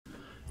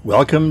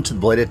Welcome to the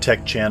Bladed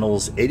Tech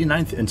Channel's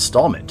 89th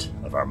installment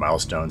of our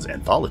Milestones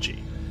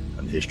Anthology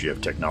on the history of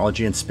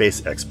technology and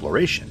space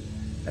exploration,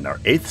 and our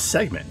 8th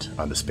segment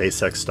on the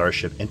SpaceX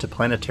Starship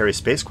interplanetary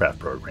spacecraft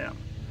program,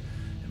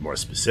 and more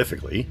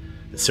specifically,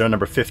 the serial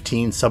number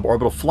 15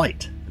 suborbital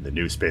flight in the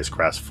new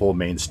spacecraft's full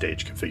main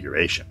stage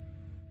configuration.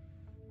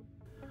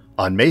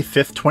 On May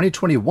 5,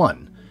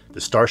 2021,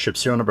 the Starship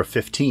serial number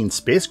 15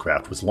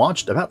 spacecraft was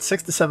launched about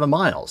 6 to 7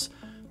 miles,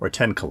 or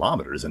 10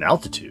 kilometers in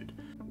altitude,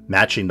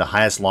 matching the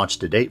highest launch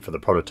to date for the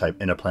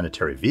prototype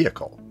interplanetary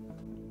vehicle.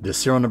 The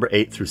serial number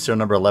 8 through serial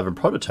number 11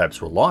 prototypes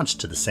were launched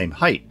to the same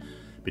height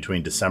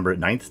between December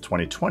 9,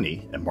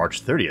 2020 and March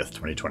 30,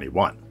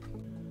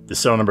 2021. The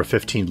serial number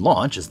 15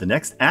 launch is the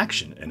next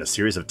action in a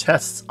series of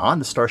tests on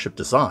the Starship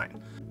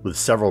design, with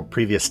several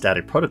previous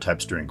static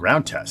prototypes during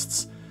ground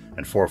tests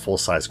and 4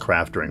 full-size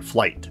craft during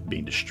flight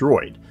being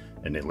destroyed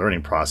in a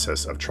learning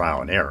process of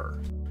trial and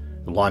error.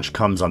 The launch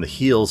comes on the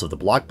heels of the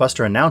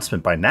blockbuster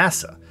announcement by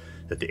NASA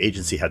that the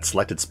agency had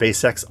selected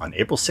SpaceX on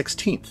April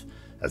 16th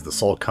as the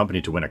sole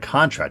company to win a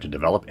contract to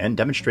develop and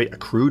demonstrate a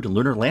crewed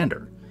lunar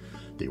lander.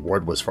 The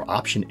award was for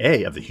Option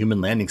A of the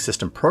Human Landing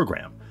System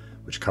program,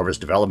 which covers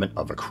development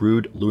of a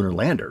crewed lunar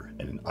lander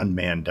and an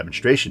unmanned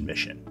demonstration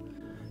mission.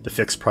 The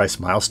fixed-price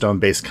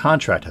milestone-based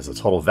contract has a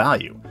total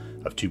value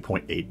of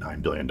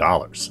 $2.89 billion.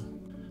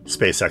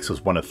 SpaceX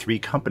was one of 3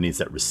 companies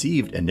that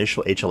received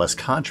initial HLS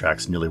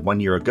contracts nearly 1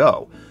 year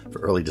ago for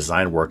early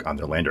design work on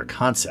their lander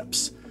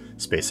concepts.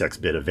 SpaceX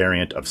bid a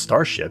variant of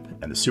Starship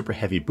and the Super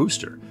Heavy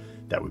booster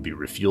that would be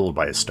refueled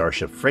by a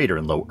Starship freighter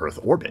in low Earth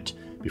orbit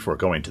before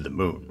going to the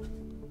Moon.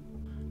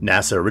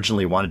 NASA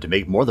originally wanted to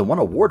make more than one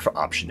award for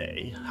Option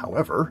A.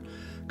 However,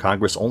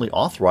 Congress only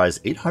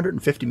authorized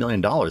 $850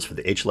 million for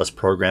the HLS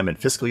program in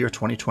fiscal year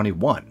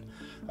 2021,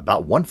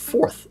 about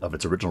 1/4 of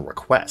its original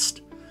request.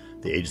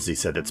 The agency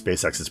said that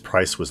SpaceX's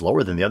price was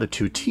lower than the other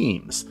 2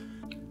 teams,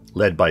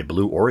 led by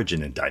Blue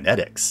Origin and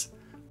Dynetics,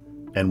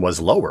 and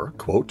was lower,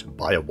 quote,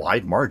 by a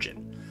wide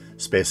margin.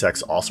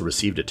 SpaceX also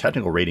received a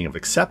technical rating of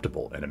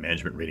acceptable and a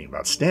management rating of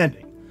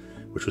outstanding,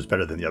 which was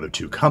better than the other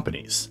 2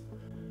 companies.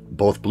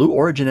 Both Blue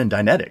Origin and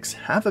Dynetics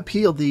have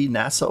appealed the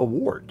NASA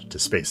award to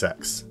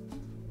SpaceX.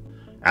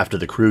 After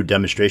the crewed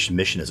demonstration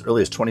mission as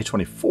early as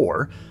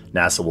 2024,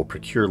 NASA will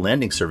procure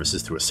landing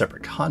services through a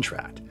separate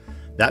contract.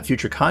 That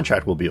future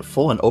contract will be a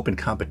full and open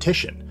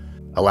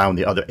competition, allowing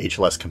the other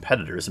HLS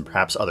competitors and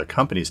perhaps other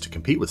companies to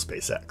compete with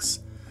SpaceX.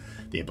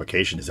 The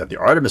implication is that the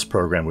Artemis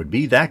program would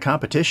be that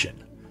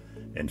competition.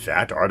 In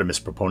fact, Artemis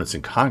proponents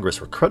in Congress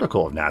were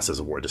critical of NASA's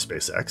award to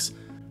SpaceX,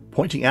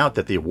 pointing out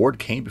that the award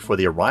came before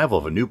the arrival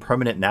of a new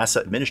permanent NASA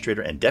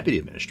administrator and deputy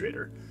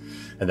administrator,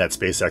 and that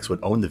SpaceX would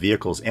own the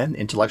vehicles and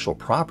intellectual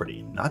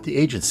property, not the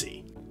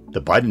agency.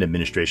 The Biden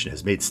administration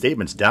has made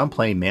statements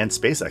downplaying manned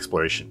space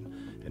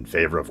exploration in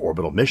favor of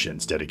orbital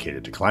missions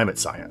dedicated to climate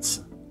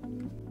science.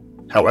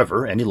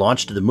 However, any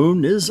launch to the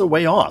Moon is a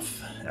way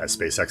off, as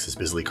SpaceX is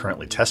busily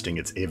currently testing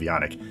its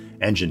avionic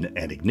engine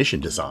and ignition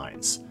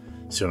designs.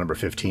 Serial number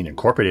 15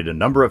 incorporated a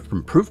number of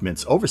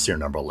improvements over serial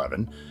number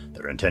 11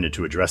 that are intended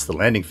to address the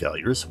landing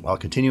failures while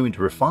continuing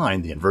to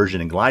refine the inversion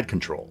and glide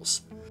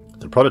controls.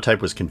 The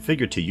prototype was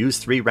configured to use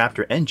 3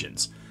 Raptor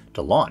engines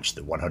to launch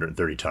the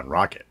 130-ton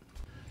rocket.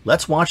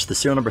 Let's watch the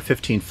serial number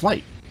 15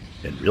 flight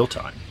in real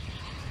time.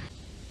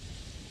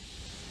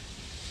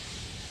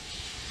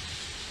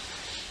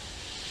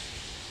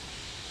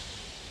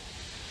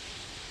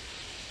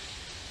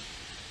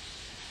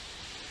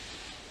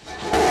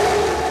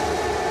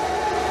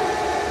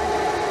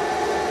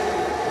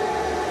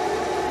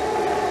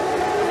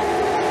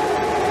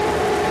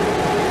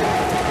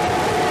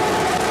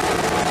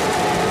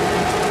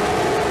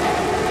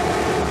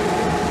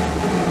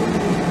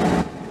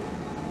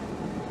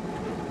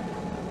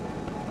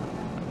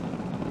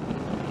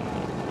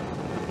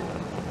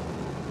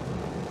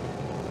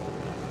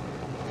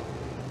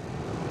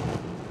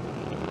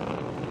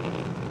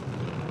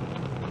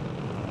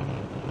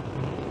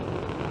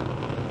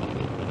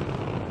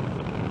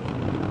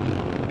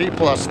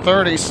 Plus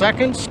 30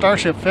 seconds,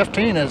 Starship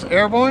 15 is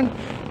airborne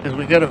as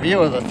we get a view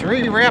of the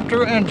 3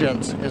 Raptor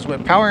engines as we're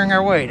powering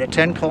our way to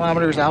 10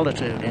 kilometers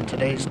altitude in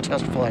today's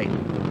test flight.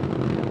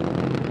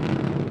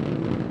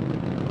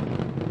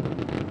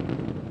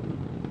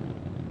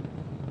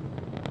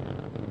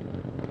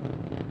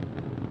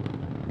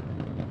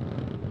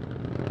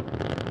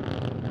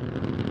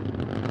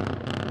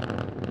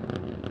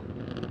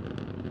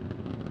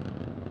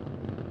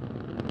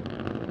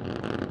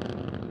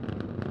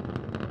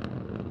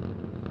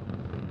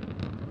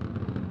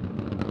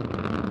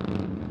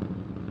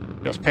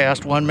 Just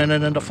past 1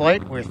 minute into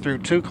flight, we're through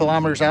 2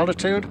 kilometers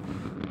altitude.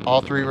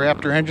 All 3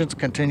 Raptor engines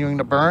continuing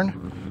to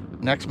burn.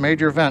 Next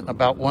major event,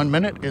 about 1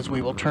 minute, is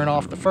we will turn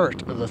off the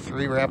first of the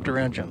 3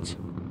 Raptor engines.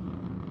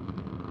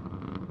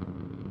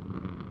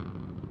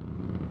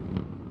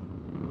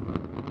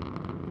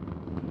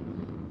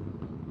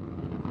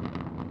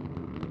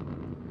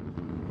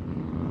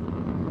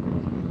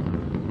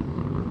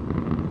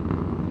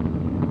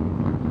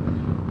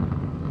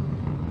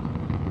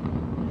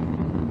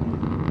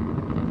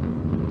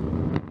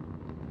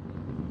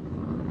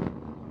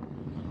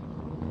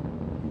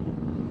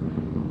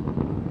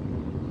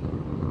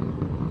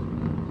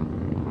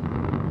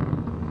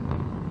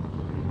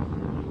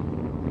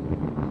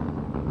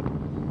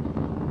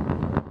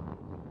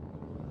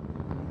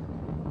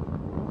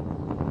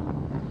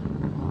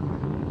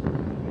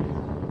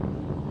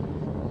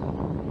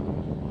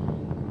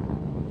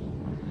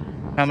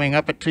 Coming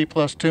up at T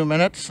plus 2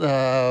 minutes,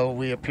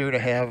 we appear to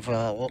have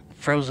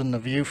frozen the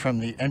view from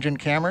the engine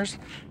cameras.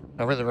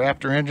 However, the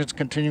Raptor engine's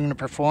continuing to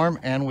perform,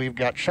 and we've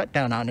got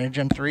shutdown on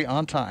engine 3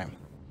 on time.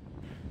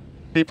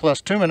 T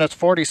plus 2 minutes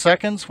 40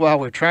 seconds. While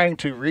we're trying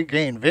to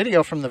regain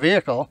video from the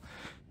vehicle,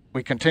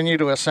 we continue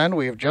to ascend.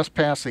 We have just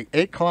passed the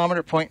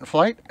 8-kilometer point in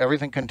flight.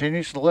 Everything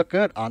continues to look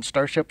good on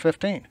Starship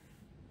 15.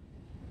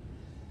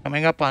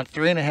 Coming up on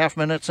 3.5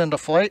 minutes into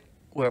flight,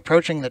 we're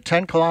approaching the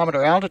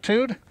 10-kilometer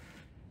altitude.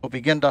 We'll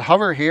begin to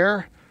hover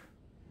here.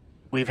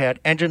 We've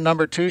had engine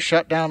number 2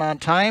 shut down on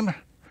time.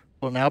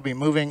 We'll now be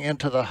moving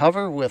into the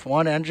hover with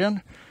one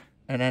engine.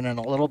 And then in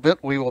a little bit,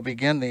 we will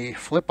begin the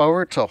flip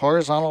over to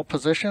horizontal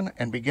position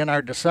and begin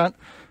our descent,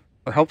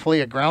 where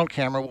hopefully a ground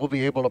camera will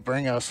be able to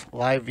bring us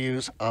live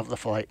views of the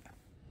flight.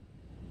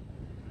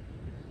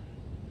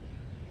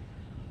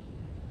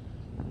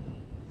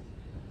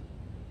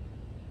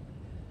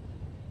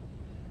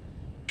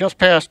 Just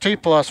past T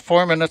plus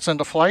 4 minutes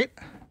into flight.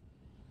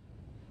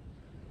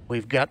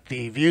 We've got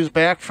the views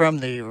back from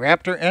the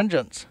Raptor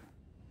engines.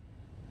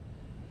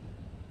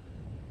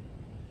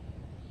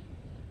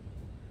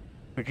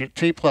 We get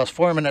T plus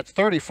 4 minutes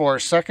 34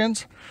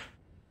 seconds.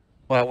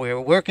 While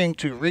we're working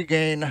to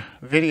regain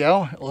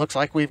video, it looks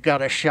like we've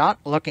got a shot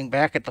looking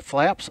back at the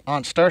flaps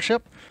on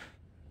Starship.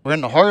 We're in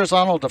the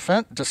horizontal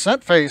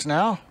descent phase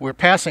now. We're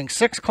passing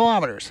 6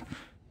 kilometers.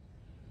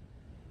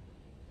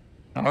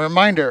 Now, a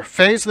reminder,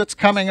 phase that's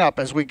coming up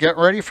as we get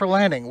ready for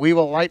landing, we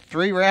will light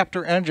 3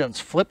 Raptor engines,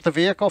 flip the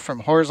vehicle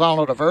from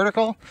horizontal to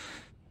vertical.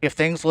 If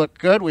things look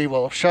good, we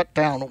will shut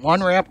down 1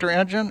 Raptor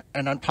engine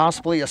and then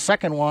possibly a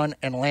second one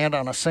and land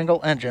on a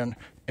single engine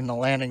in the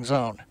landing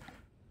zone.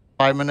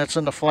 5 minutes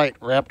into flight,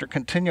 Raptor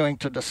continuing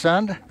to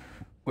descend.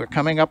 We're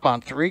coming up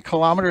on 3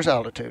 kilometers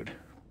altitude.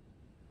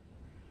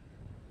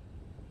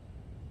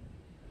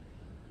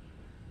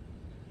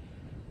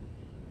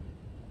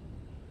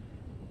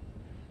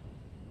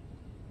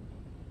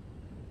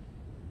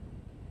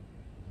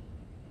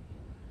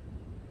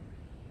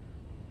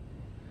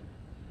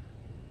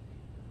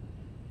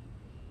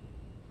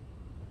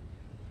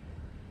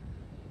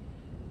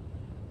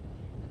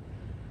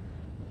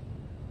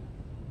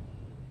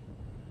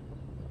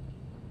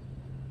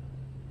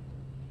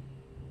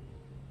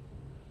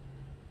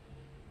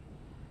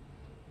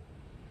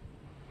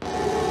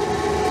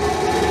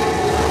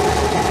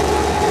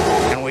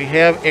 We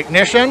have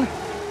ignition.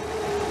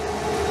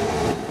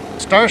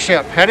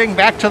 Starship heading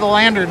back to the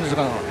landing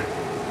zone.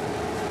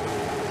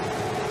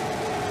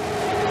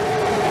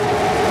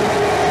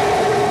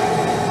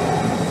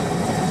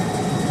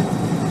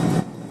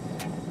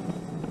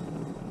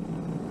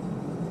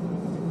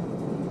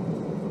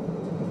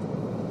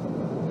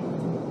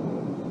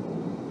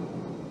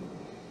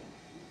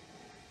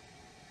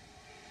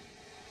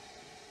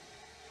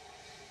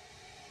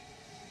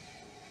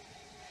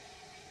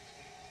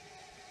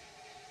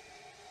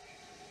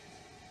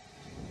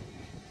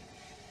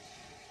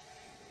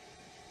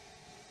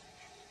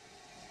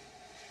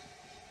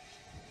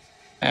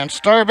 And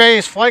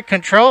Starbase flight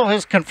control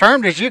has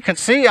confirmed, as you can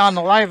see on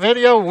the live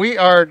video, we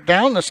are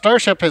down. The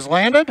Starship has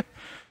landed.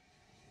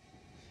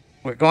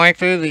 We're going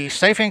through the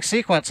safing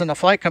sequence in the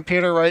flight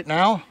computer right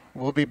now.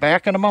 We'll be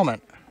back in a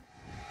moment.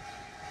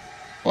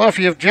 Well, if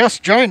you've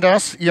just joined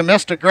us, you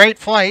missed a great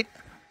flight.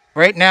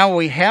 Right now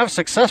we have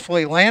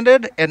successfully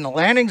landed in the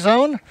landing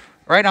zone,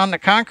 right on the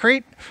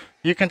concrete.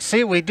 You can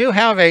see we do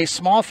have a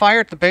small fire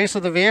at the base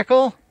of the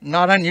vehicle,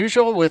 not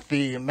unusual with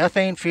the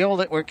methane fuel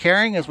that we're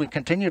carrying as we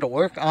continue to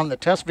work on the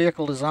test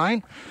vehicle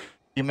design.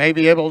 You may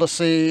be able to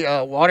see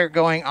water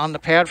going on the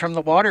pad from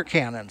the water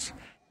cannons.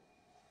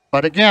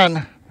 But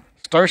again,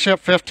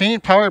 Starship 15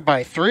 powered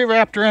by 3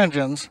 Raptor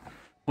engines.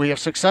 We have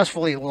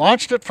successfully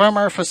launched it from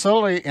our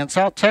facility in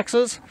South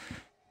Texas,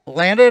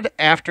 landed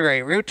after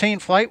a routine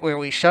flight where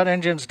we shut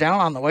engines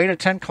down on the way to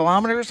 10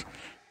 kilometers,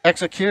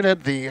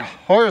 executed the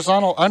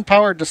horizontal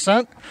unpowered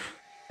descent,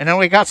 and then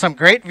we got some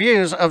great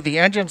views of the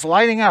engines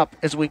lighting up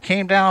as we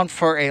came down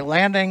for a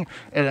landing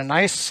at a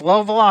nice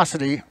slow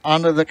velocity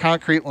onto the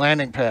concrete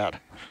landing pad.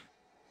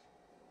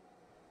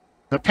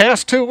 The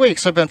past 2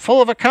 weeks have been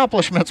full of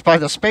accomplishments by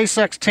the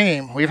SpaceX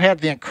team. We've had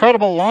the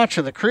incredible launch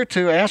of the Crew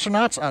 2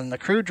 astronauts on the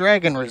Crew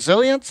Dragon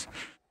Resilience.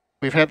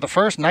 We've had the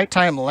first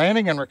nighttime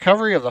landing and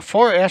recovery of the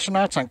 4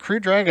 astronauts on Crew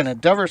Dragon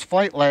Endeavor's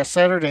flight last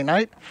Saturday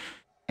night,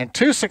 and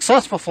 2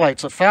 successful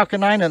flights of Falcon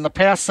 9 in the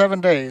past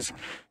 7 days,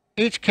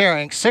 each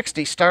carrying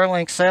 60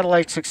 Starlink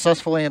satellites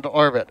successfully into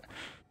orbit.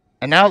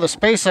 And now the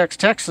SpaceX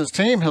Texas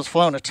team has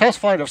flown a test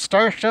flight of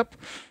Starship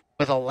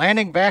with a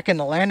landing back in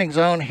the landing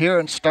zone here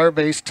in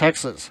Starbase,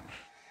 Texas.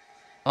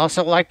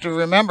 Also like to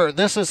remember,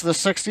 this is the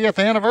 60th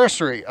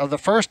anniversary of the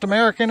first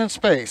American in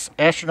space,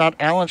 astronaut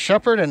Alan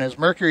Shepard and his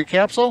Mercury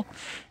capsule,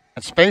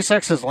 and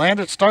SpaceX has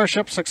landed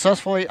Starship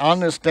successfully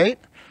on this date.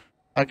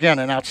 Again,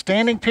 an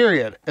outstanding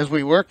period as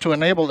we work to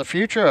enable the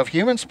future of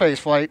human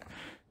spaceflight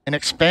and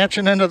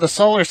expansion into the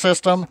solar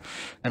system.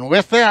 And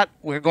with that,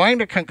 we're going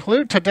to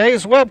conclude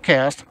today's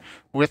webcast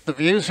with the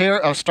views here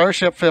of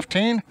Starship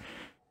 15.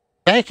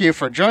 Thank you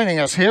for joining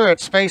us here at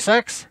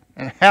SpaceX,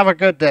 and have a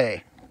good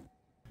day.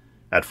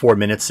 At 4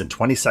 minutes and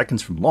 20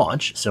 seconds from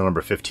launch, serial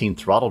number 15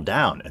 throttled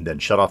down and then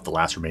shut off the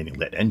last remaining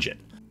lit engine,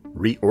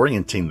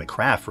 reorienting the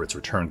craft for its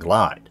return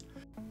glide.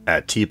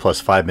 At T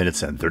plus 5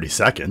 minutes and 30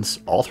 seconds,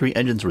 all 3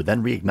 engines were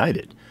then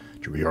reignited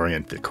to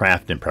reorient the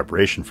craft in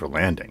preparation for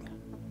landing.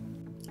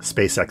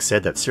 SpaceX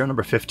said that serial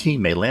number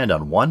 15 may land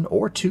on 1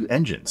 or 2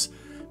 engines,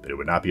 but it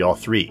would not be all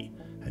 3,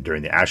 and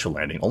during the actual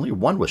landing only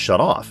 1 was shut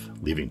off,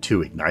 leaving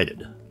 2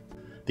 ignited.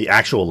 The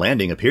actual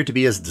landing appeared to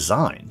be as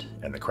designed,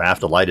 and the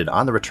craft alighted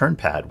on the return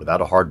pad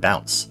without a hard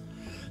bounce.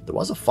 There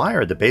was a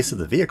fire at the base of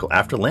the vehicle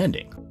after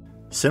landing,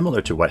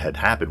 similar to what had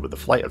happened with the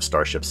flight of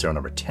Starship serial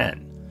number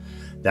 10.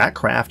 That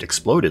craft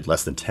exploded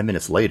less than 10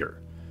 minutes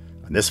later.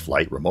 On this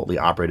flight, remotely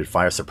operated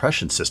fire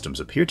suppression systems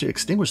appeared to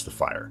extinguish the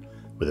fire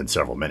within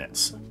several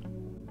minutes.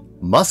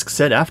 Musk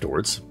said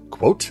afterwards,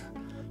 quote,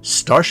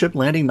 "Starship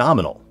landing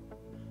nominal."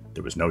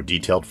 There was no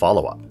detailed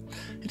follow-up.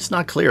 It's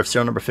not clear if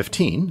serial number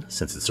 15,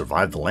 since it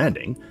survived the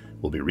landing,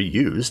 will be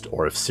reused,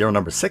 or if serial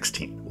number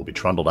 16 will be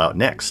trundled out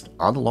next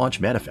on the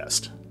launch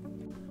manifest.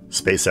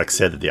 SpaceX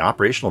said that the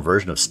operational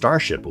version of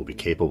Starship will be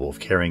capable of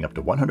carrying up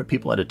to 100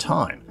 people at a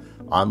time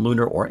on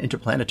lunar or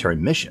interplanetary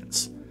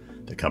missions.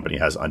 The company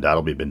has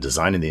undoubtedly been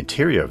designing the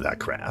interior of that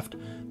craft,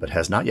 but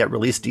has not yet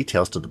released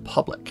details to the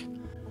public.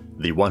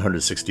 The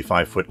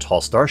 165-foot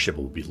tall Starship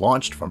will be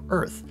launched from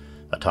Earth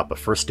atop a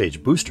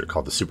first-stage booster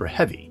called the Super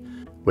Heavy,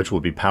 which will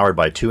be powered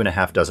by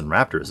 2.5 dozen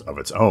Raptors of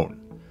its own.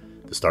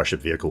 The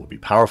Starship vehicle will be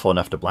powerful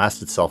enough to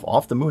blast itself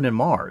off the Moon and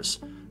Mars,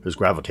 whose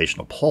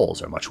gravitational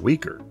pulls are much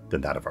weaker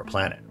than that of our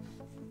planet.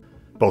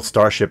 Both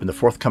Starship and the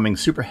forthcoming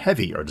Super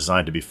Heavy are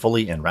designed to be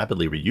fully and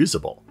rapidly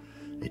reusable,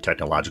 a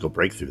technological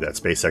breakthrough that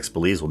SpaceX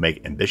believes will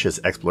make ambitious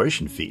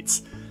exploration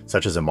feats,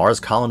 such as a Mars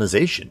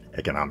colonization,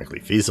 economically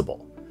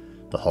feasible.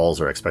 The hulls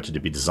are expected to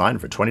be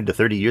designed for 20 to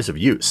 30 years of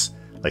use,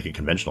 like a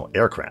conventional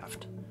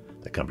aircraft.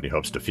 The company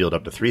hopes to field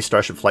up to 3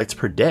 Starship flights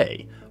per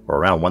day, or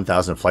around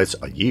 1,000 flights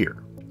a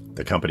year.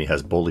 The company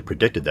has boldly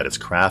predicted that its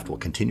craft will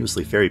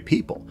continuously ferry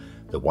people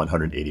the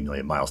 180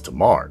 million miles to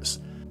Mars,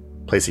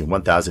 placing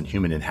 1,000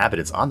 human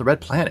inhabitants on the red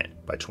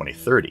planet by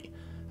 2030,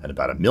 and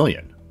about 1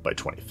 million by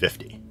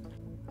 2050.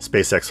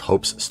 SpaceX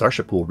hopes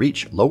Starship will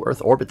reach low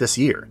Earth orbit this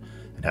year,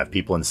 and have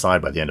people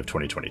inside by the end of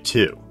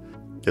 2022.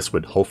 This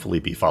would hopefully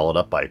be followed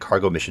up by a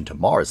cargo mission to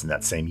Mars in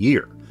that same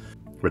year,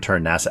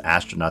 return NASA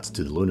astronauts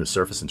to the lunar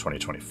surface in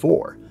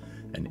 2024,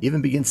 and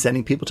even begin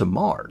sending people to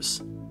Mars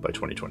by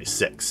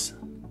 2026.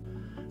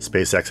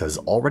 SpaceX has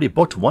already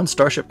booked 1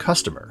 Starship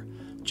customer,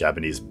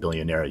 Japanese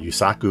billionaire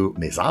Yusaku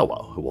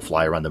Maezawa, who will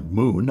fly around the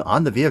Moon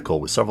on the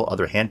vehicle with several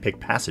other hand-picked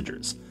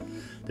passengers.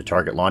 The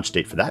target launch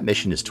date for that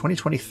mission is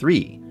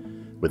 2023,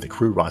 with the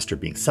crew roster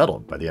being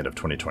settled by the end of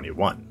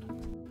 2021.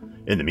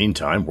 In the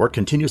meantime, work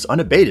continues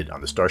unabated on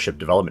the Starship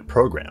development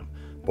program,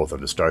 both on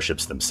the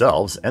Starships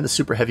themselves and the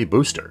Super Heavy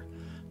booster.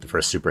 The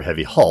first Super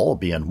Heavy hull,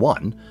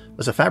 BN-1,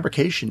 was a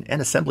fabrication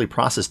and assembly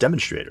process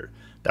demonstrator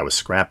that was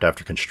scrapped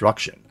after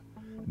construction.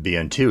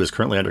 BN-2 is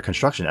currently under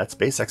construction at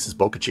SpaceX's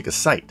Boca Chica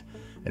site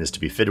and is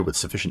to be fitted with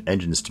sufficient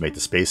engines to make the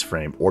space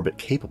frame orbit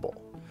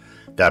capable.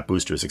 That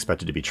booster is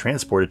expected to be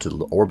transported to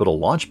the orbital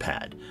launch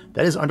pad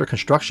that is under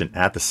construction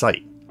at the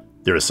site.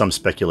 There is some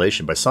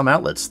speculation by some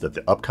outlets that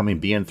the upcoming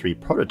BN-3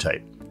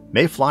 prototype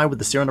may fly with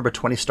the serial number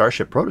 20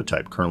 Starship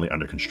prototype currently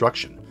under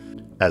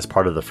construction, as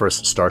part of the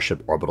first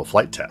Starship orbital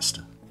flight test.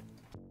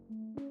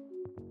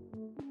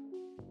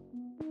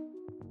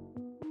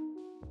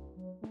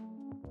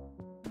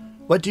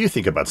 What do you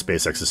think about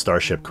SpaceX's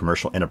Starship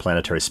commercial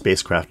interplanetary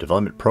spacecraft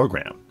development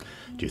program?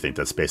 Do you think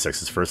that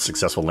SpaceX's first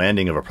successful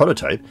landing of a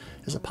prototype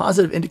is a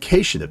positive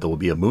indication that there will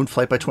be a moon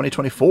flight by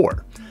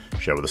 2024?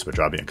 Share with us by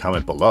dropping a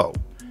comment below.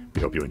 We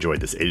hope you enjoyed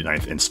this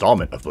 89th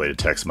installment of the Bladed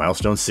Tech's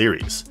Milestone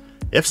series.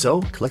 If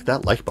so, click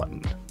that like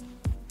button.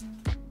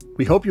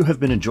 We hope you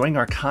have been enjoying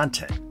our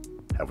content.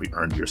 Have we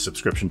earned your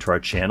subscription to our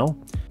channel?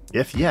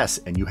 If yes,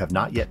 and you have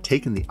not yet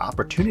taken the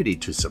opportunity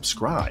to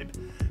subscribe,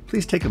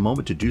 please take a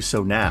moment to do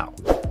so now,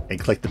 and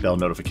click the bell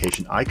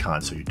notification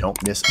icon so you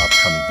don't miss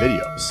upcoming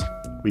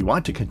videos. We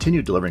want to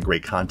continue delivering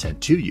great content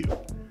to you.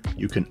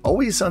 You can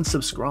always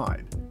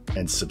unsubscribe,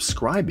 and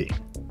subscribing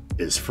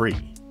is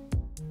free.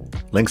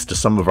 Links to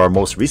some of our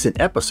most recent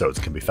episodes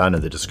can be found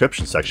in the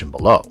description section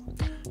below.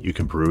 You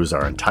can peruse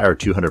our entire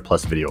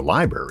 200+ video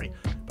library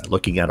by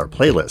looking at our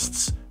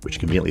playlists, which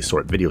conveniently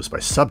sort videos by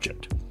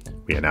subject.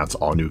 We announce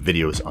all new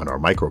videos on our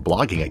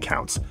microblogging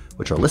accounts,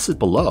 which are listed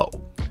below,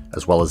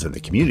 as well as in the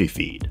community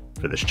feed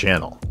for this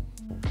channel.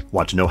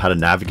 Want to know how to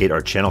navigate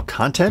our channel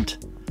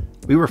content?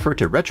 We refer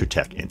to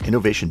RetroTech and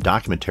innovation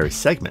documentary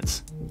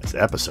segments as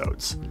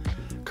episodes.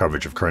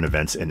 Coverage of current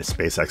events in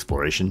space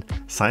exploration,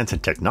 science,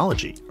 and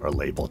technology are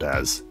labeled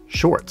as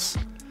shorts.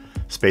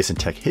 Space and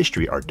tech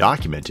history are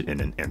documented in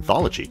an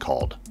anthology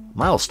called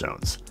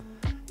Milestones.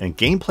 And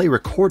gameplay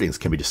recordings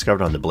can be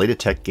discovered on the Bladed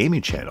Tech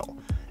gaming channel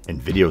in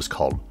videos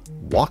called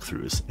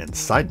Walkthroughs and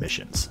Side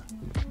Missions.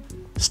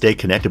 Stay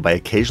connected by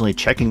occasionally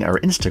checking our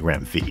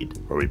Instagram feed,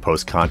 where we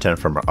post content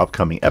from our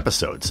upcoming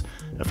episodes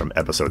and from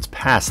episodes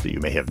past that you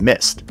may have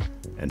missed.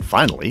 And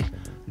finally,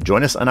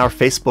 Join us on our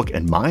Facebook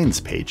and Minds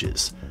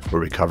pages,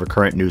 where we cover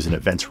current news and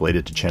events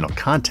related to channel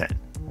content.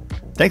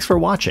 Thanks for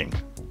watching.